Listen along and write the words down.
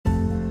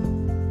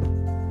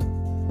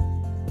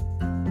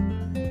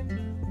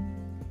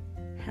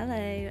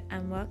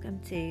and welcome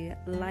to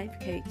Life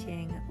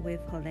Coaching with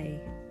Holly,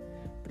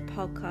 the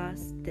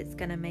podcast that's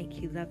going to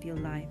make you love your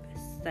life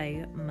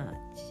so much.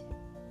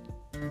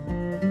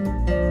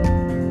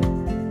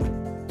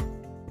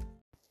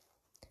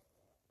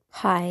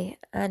 Hi,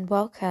 and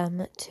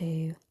welcome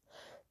to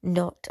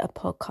Not a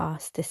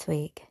Podcast this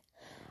week.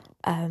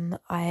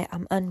 I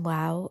am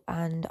unwell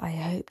and I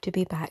hope to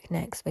be back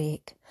next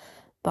week,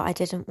 but I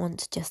didn't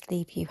want to just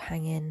leave you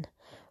hanging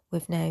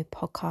with no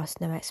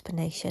podcast, no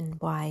explanation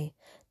why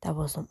there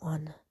wasn't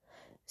one.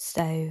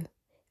 So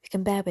if you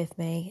can bear with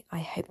me, I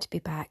hope to be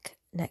back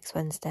next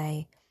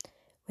Wednesday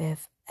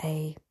with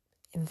a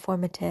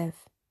informative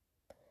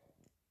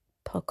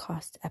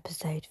podcast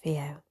episode for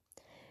you.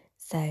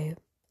 So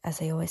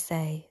as I always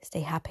say,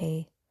 stay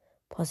happy,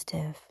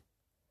 positive,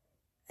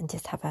 and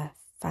just have a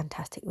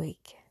fantastic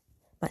week.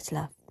 Much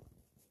love.